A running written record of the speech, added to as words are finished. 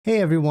Hey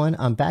everyone,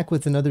 I'm back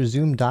with another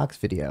Zoom Docs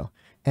video.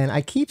 And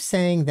I keep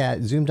saying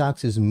that Zoom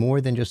Docs is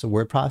more than just a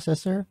word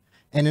processor.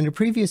 And in a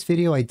previous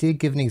video, I did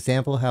give an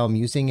example how I'm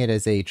using it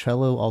as a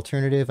Trello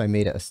alternative. I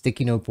made a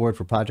sticky note board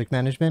for project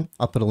management.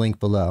 I'll put a link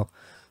below.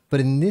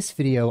 But in this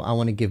video, I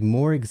want to give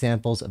more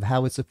examples of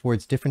how it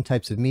supports different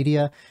types of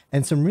media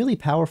and some really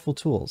powerful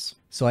tools.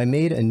 So I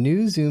made a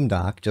new Zoom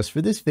doc just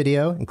for this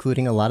video,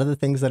 including a lot of the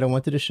things that I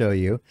wanted to show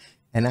you.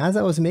 And as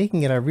I was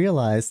making it, I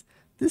realized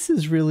this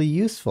is really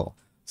useful.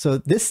 So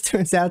this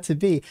turns out to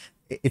be,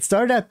 it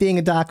started out being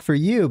a doc for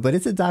you, but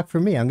it's a doc for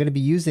me. I'm going to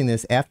be using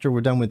this after we're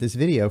done with this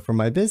video for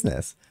my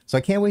business. So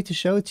I can't wait to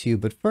show it to you.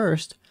 But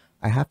first,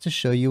 I have to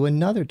show you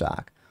another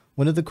doc.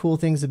 One of the cool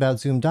things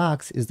about Zoom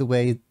Docs is the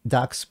way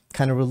docs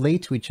kind of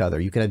relate to each other.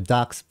 You can have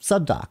docs,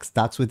 subdocs,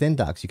 docs within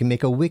docs. You can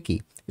make a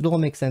wiki. It'll all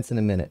make sense in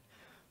a minute.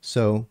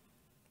 So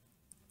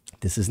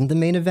this isn't the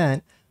main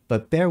event,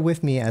 but bear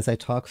with me as I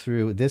talk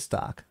through this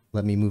doc.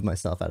 Let me move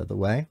myself out of the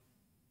way.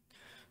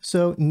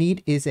 So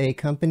Neat is a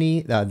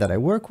company that I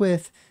work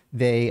with.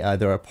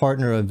 They're a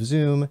partner of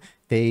Zoom.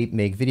 They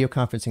make video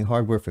conferencing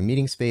hardware for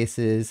meeting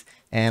spaces.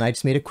 And I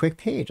just made a quick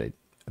page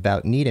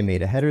about Neat. I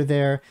made a header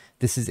there.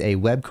 This is a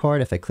web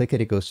card. If I click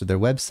it, it goes to their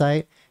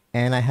website.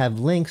 And I have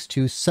links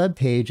to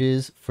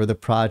subpages for the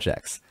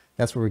projects.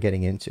 That's what we're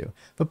getting into.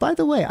 But by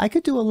the way, I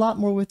could do a lot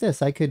more with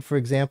this. I could, for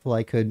example,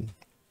 I could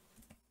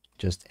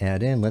just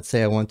add in, let's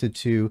say I wanted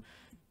to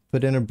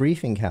put in a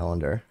briefing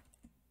calendar.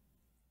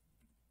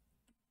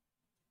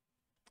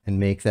 And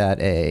make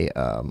that a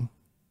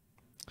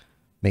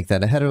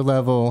header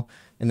level,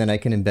 and then I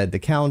can embed the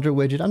calendar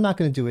widget. I'm not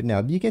going to do it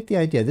now, but you get the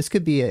idea. This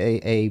could be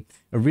a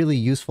really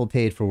useful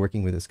page for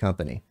working with this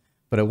company.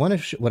 But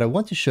what I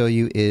want to show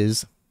you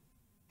is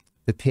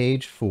the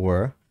page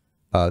for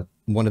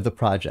one of the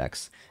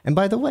projects. And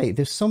by the way,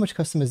 there's so much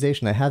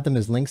customization. I have them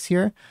as links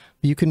here,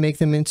 but you can make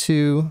them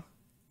into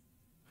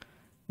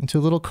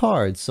little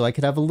cards. So I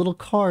could have a little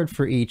card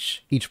for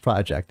each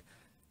project.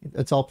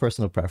 It's all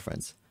personal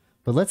preference.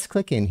 But let's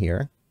click in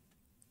here.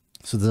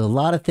 So there's a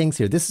lot of things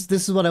here. This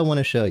is what I want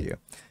to show you.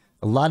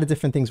 A lot of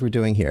different things we're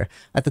doing here.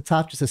 At the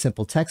top, just a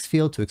simple text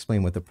field to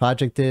explain what the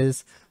project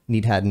is.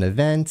 Neat had an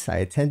event. I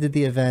attended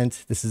the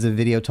event. This is a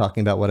video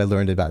talking about what I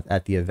learned about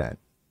at the event.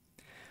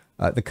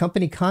 The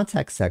company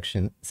contact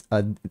section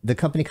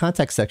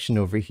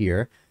over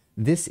here.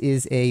 This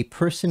is a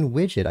person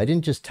widget. I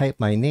didn't just type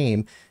my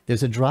name.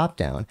 There's a drop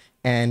down,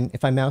 and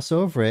if I mouse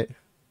over it,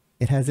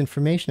 it has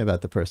information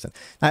about the person.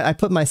 I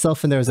put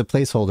myself in there as a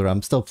placeholder.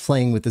 I'm still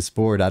playing with this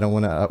board. I don't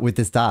want to, with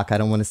this doc, I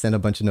don't want to send a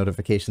bunch of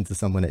notifications to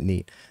someone at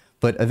Neat.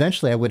 But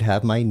eventually I would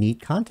have my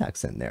Neat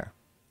contacts in there.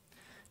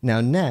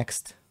 Now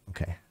next,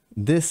 okay,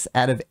 this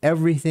out of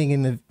everything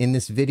in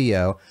this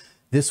video,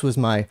 this was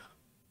my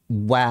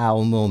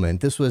wow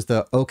moment. This was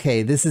the,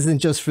 okay, this isn't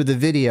just for the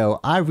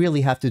video. I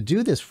really have to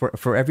do this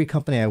for every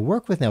company I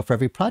work with now, for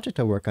every project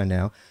I work on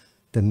now.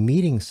 The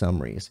meeting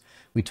summaries.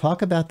 We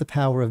talk about the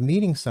power of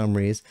meeting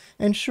summaries,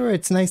 and sure,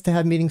 it's nice to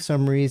have meeting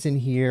summaries in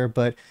here,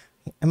 but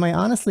am I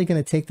honestly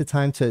going to take the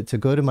time to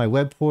go to my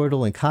web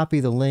portal and copy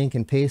the link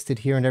and paste it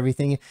here and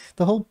everything?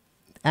 The whole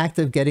act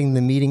of getting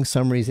the meeting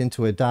summaries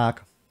into a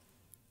doc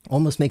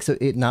almost makes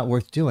it not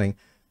worth doing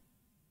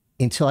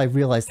until I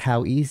realized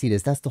how easy it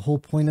is. That's the whole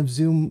point of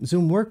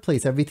Zoom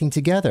Workplace, everything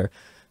together.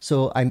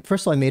 So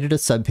first of all, I made it a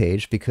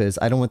subpage because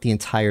I don't want the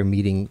entire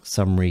meeting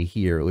summary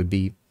here. It'd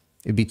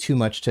be too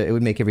much it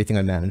would make everything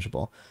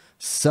unmanageable.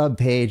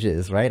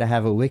 Subpages, right? I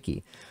have a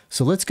wiki.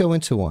 So let's go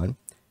into one.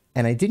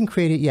 And I didn't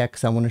create it yet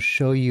because I want to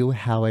show you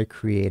how I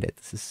create it.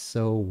 This is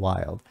so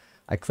wild.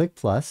 I click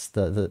plus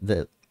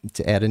to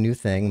add a new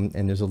thing,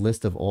 and there's a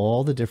list of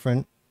all the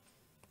different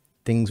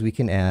things we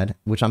can add,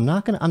 which I'm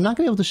not gonna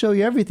be able to show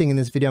you everything in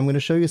this video. I'm going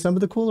to show you some of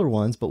the cooler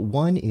ones, but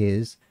one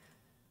is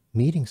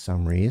meeting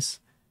summaries.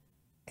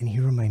 And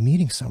here are my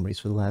meeting summaries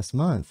for the last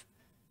month.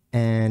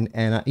 And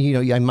you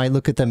know, I might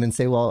look at them and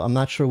say, well, I'm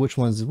not sure which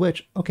ones is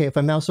which. Okay, if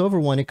I mouse over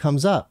one, it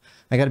comes up.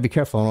 I got to be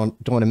careful. I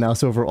don't want to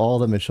mouse over all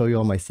of them and show you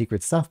all my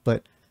secret stuff.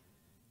 But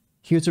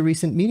here's a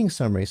recent meeting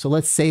summary. So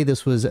let's say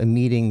this was a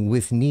meeting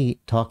with Neat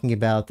talking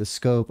about the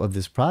scope of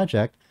this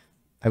project.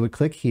 I would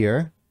click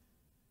here,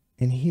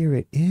 and here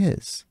it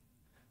is.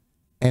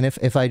 And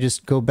if I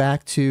just go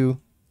back to,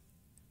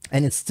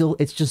 and it's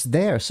just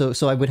there.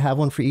 So I would have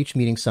one for each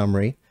meeting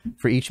summary,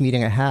 for each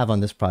meeting I have on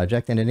this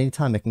project. And at any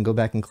time I can go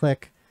back and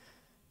click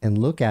and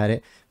look at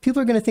it.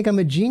 People are going to think I'm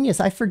a genius.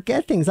 I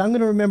forget things. I'm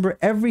going to remember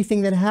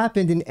everything that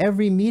happened in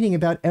every meeting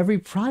about every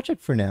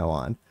project from now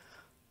on.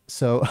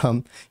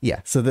 So yeah,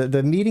 so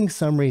the meeting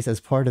summaries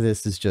as part of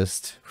this is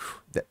just,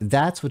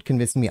 that's what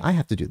convinced me I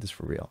have to do this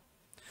for real.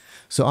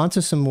 So onto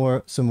some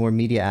more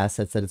media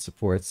assets that it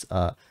supports.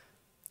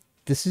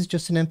 This is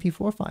just an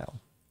MP4 file.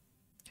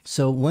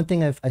 So one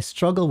thing I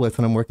struggle with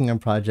when I'm working on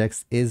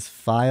projects is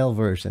file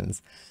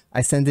versions.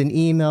 I send an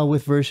email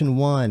with version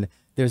 1.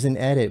 There's an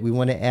edit. We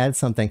want to add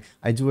something.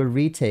 I do a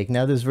retake.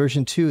 Now there's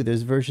version 2.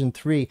 There's version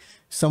 3.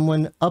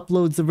 Someone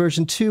uploads the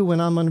version 2 when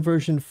I'm on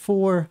version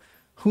 4.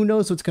 Who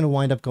knows what's going to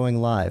wind up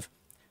going live?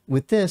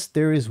 with this,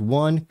 there is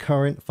one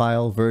current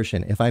file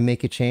version. If I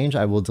make a change,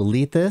 I will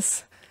delete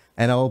this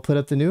and I will put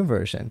up the new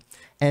version.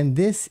 And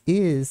this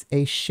is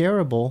a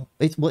shareable,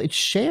 it's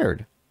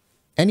shared.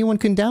 Anyone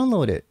can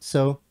download it.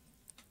 So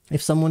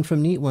if someone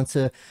from Neat wants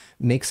to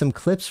make some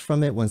clips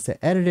from it, wants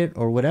to edit it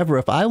or whatever,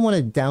 if I want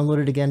to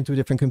download it again to a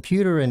different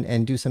computer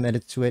and do some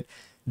edits to it,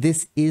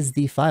 this is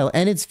the file.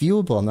 And it's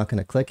viewable. I'm not going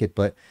to click it,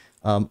 but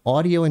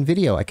audio and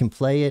video, I can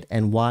play it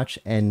and watch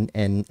and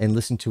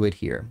listen to it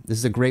here. This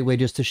is a great way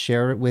just to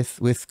share it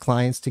with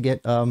clients to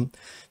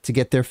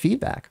get their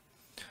feedback.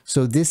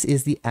 So this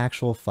is the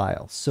actual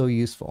file. So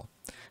useful.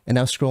 And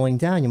now scrolling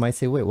down, you might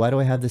say, wait, why do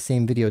I have the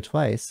same video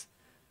twice?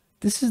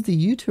 This is the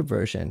YouTube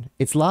version.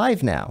 It's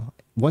live now.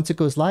 Once it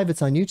goes live,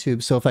 it's on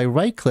YouTube. So if I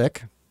right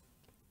click,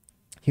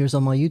 here's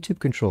all my YouTube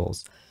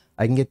controls.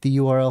 I can get the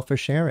URL for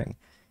sharing.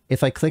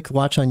 If I click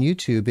watch on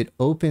YouTube, it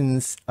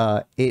opens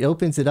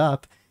it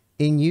up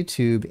in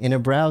YouTube in a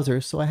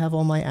browser. So I have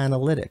all my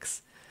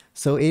analytics.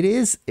 So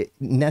it's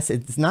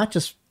not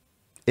just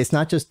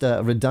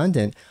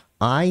redundant.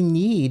 I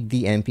need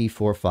the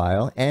MP4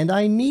 file and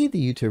I need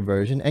the YouTube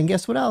version. And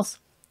guess what else?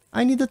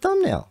 I need the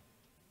thumbnail.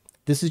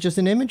 This is just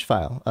an image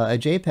file, a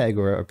JPEG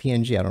or a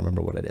PNG. I don't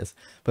remember what it is,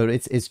 but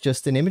it's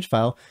just an image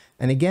file.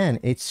 And again,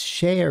 it's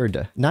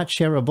shared, not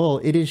shareable.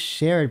 It is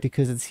shared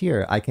because it's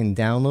here. I can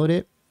download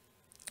it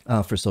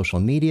for social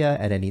media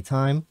at any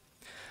time.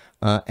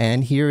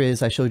 And here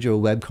is, I showed you a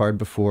web card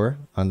before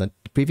on the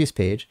previous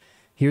page.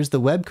 Here's the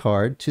web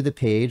card to the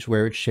page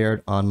where it's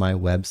shared on my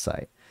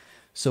website.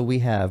 So we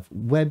have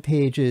web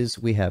pages,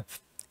 we have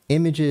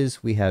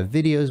images, we have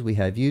videos, we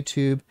have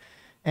YouTube,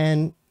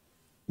 and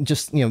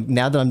just,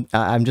 now that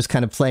I'm just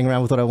kind of playing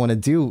around with what I want to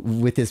do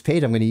with this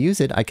page, I'm going to use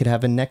it. I could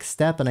have a next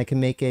step and I can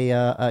make a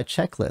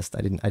checklist.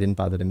 I didn't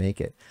bother to make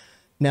it.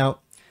 Now,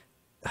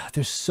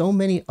 there's so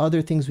many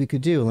other things we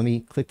could do. Let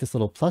me click this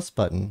little plus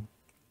button.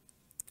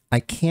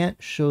 I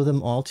can't show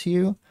them all to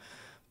you,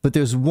 but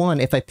there's one.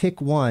 If I pick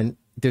one,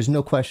 there's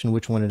no question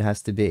which one it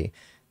has to be.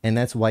 And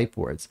that's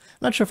whiteboards.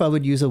 I'm not sure if I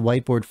would use a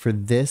whiteboard for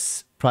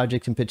this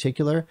project in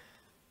particular,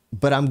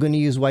 but I'm going to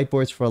use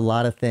whiteboards for a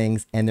lot of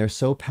things, and they're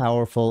so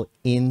powerful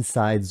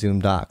inside Zoom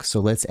Docs.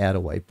 So let's add a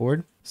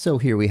whiteboard. So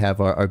here we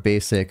have our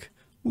basic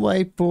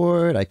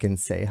whiteboard. I can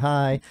say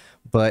hi,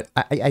 but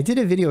I did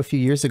a video a few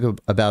years ago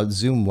about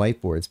Zoom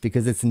whiteboards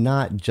because it's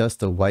not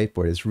just a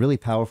whiteboard. It's really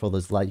powerful.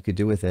 There's a lot you could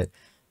do with it.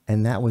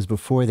 And that was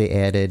before they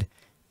added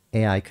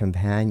AI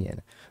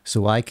Companion.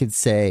 So I could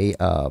say,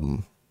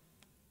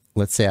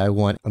 let's say I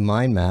want a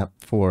mind map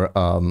for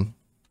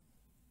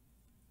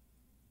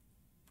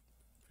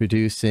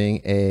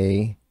producing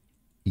a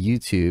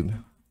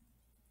YouTube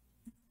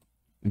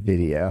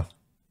video.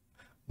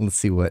 Let's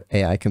see what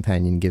AI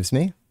Companion gives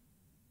me.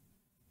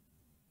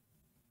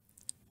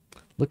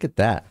 Look at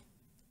that.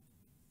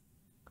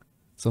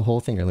 It's a whole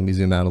thing here. Let me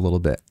zoom out a little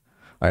bit.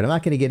 All right, I'm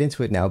not going to get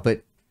into it now,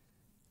 but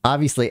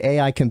obviously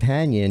AI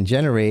Companion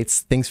generates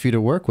things for you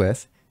to work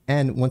with.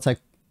 And once I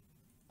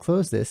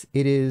close this,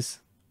 it is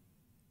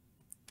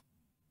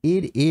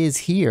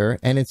here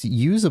and it's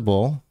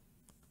usable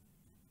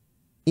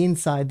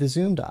inside the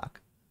Zoom doc.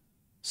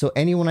 So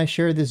anyone I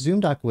share this Zoom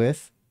doc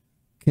with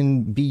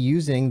can be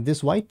using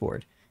this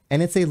whiteboard.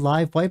 And it's a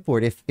live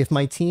whiteboard.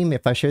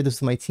 If I share this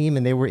with my team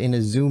and they were in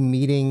a Zoom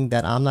meeting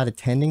that I'm not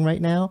attending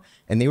right now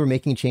and they were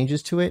making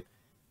changes to it,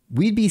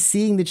 we'd be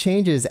seeing the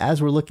changes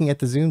as we're looking at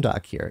the Zoom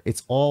doc here.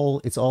 It's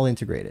all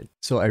integrated.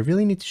 So I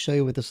really need to show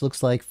you what this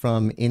looks like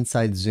from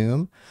inside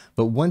Zoom.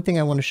 But one thing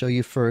I want to show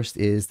you first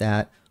is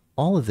that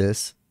all of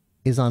this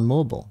is on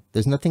mobile.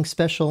 There's nothing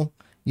special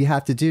you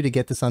have to do to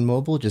get this on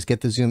mobile. Just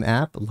get the Zoom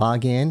app,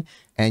 log in,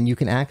 and you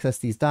can access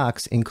these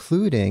docs,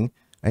 including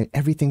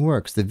everything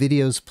works. The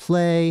videos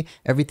play,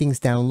 everything's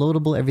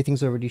downloadable,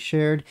 everything's already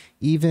shared.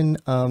 Even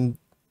the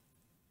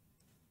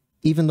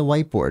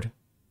whiteboard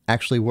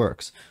actually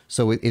works.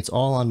 So it's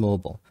all on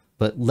mobile.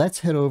 But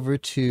let's head over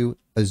to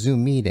a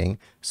Zoom meeting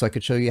so I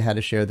could show you how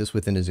to share this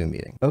within a Zoom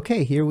meeting.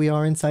 Okay, here we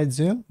are inside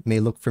Zoom. May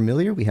look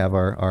familiar. We have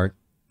our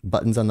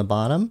buttons on the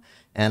bottom.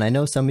 And I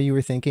know some of you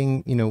were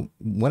thinking,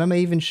 what am I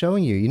even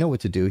showing you? You know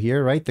what to do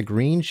here, right? The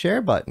green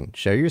share button.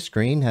 Share your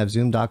screen, have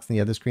Zoom docs on the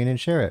other screen and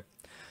share it.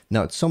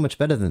 No, it's so much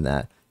better than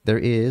that. There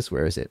is,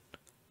 where is it?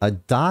 A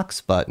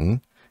docs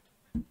button.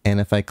 And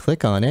if I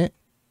click on it,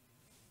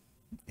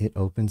 it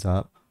opens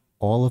up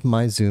all of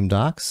my Zoom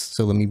docs.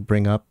 So let me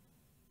bring up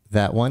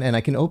that one and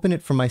I can open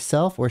it for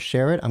myself or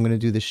share it. I'm going to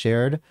do the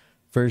shared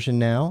version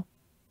now.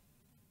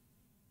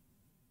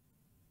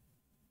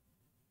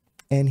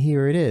 And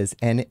here it is.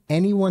 And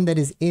anyone that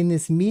is in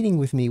this meeting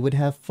with me would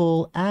have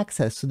full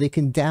access. So they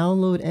can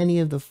download any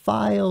of the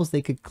files,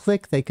 they could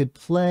click, they could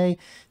play,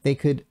 they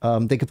could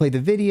play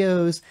the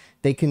videos,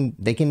 they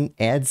can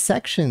add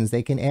sections,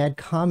 they can add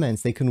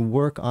comments, they can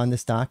work on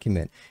this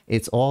document.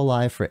 It's all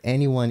live for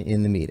anyone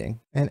in the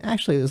meeting. And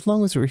actually, as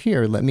long as we're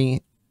here, let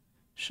me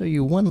show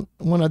you one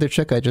other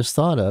trick I just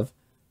thought of.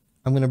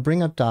 I'm going to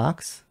bring up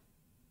docs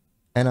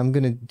and I'm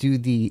going to do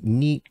the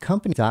Neat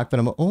company doc, but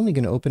I'm only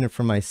going to open it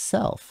for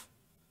myself.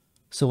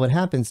 So what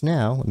happens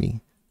now, let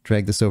me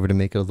drag this over to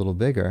make it a little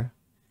bigger,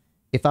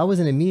 if I was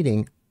in a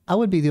meeting, I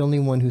would be the only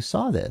one who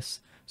saw this.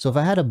 So if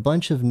I had a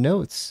bunch of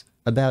notes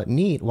about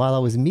Neat while I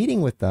was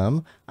meeting with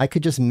them, I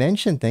could just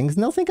mention things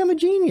and they'll think I'm a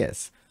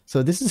genius.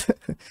 So this is,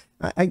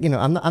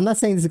 I'm not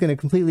saying this is going to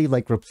completely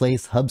like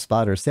replace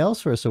HubSpot or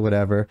Salesforce or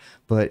whatever,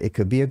 but it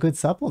could be a good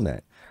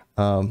supplement.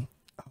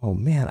 Oh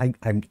man,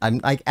 I'm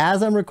like,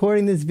 as I'm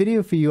recording this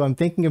video for you, I'm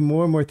thinking of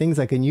more and more things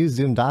I can use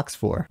Zoom Docs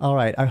for. All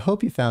right, I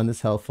hope you found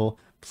this helpful.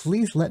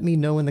 Please let me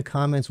know in the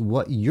comments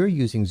what you're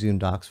using Zoom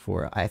Docs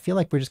for. I feel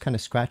like we're just kind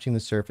of scratching the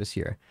surface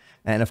here.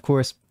 And of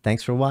course,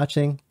 thanks for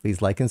watching.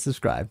 Please like and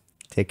subscribe.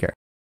 Take care.